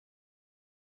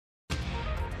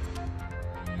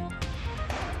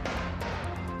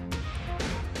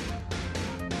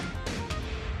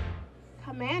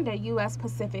Commander, U.S.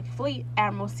 Pacific Fleet,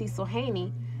 Admiral Cecil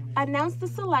Haney, announced the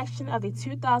selection of the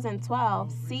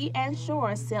 2012 Sea and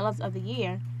Shore Sailors of the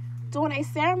Year during a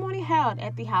ceremony held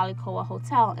at the Halikoa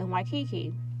Hotel in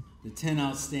Waikiki. The 10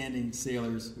 outstanding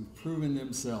sailors who've proven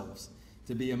themselves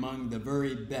to be among the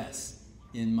very best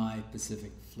in my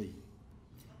Pacific Fleet.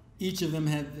 Each of them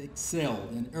have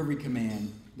excelled in every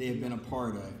command they have been a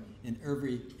part of and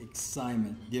every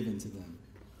assignment given to them,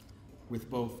 with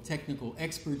both technical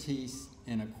expertise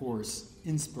and, of course,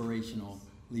 inspirational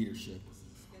leadership.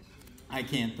 I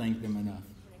can't thank them enough.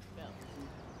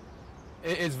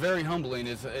 It's very humbling.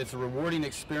 It's a rewarding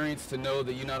experience to know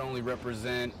that you not only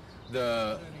represent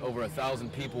the over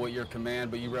 1,000 people at your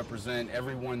command, but you represent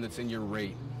everyone that's in your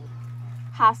rate.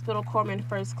 Hospital Corpsman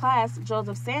First Class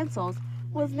Joseph Santos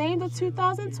was named the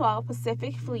 2012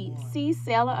 Pacific Fleet Sea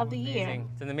Sailor of the Year.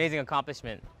 It's an amazing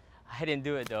accomplishment. I didn't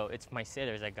do it though. It's my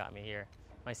sailors that got me here.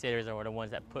 My sailors are the ones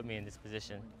that put me in this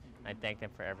position. I thank them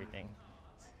for everything.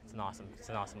 It's an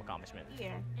awesome accomplishment.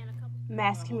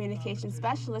 Mass Communication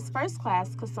Specialist First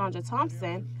Class Cassandra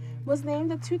Thompson was named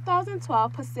the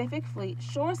 2012 Pacific Fleet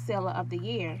Shore Sailor of the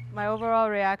Year. My overall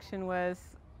reaction was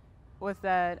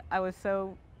that I was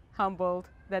so humbled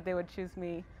that they would choose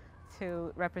me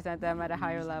to represent them at a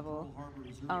higher level.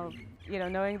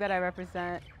 Knowing that I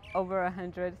represent over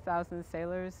 100,000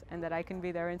 sailors and that I can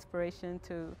be their inspiration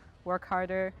to work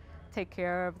harder, take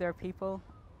care of their people,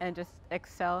 and just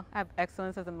excel, have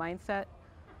excellence as a mindset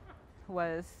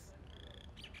was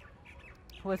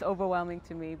overwhelming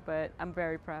to me, but I'm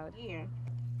very proud.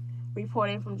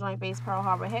 Reporting from Joint Base Pearl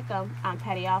Harbor Hickam, I'm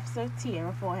Petty Officer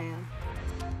Tierra Forehand.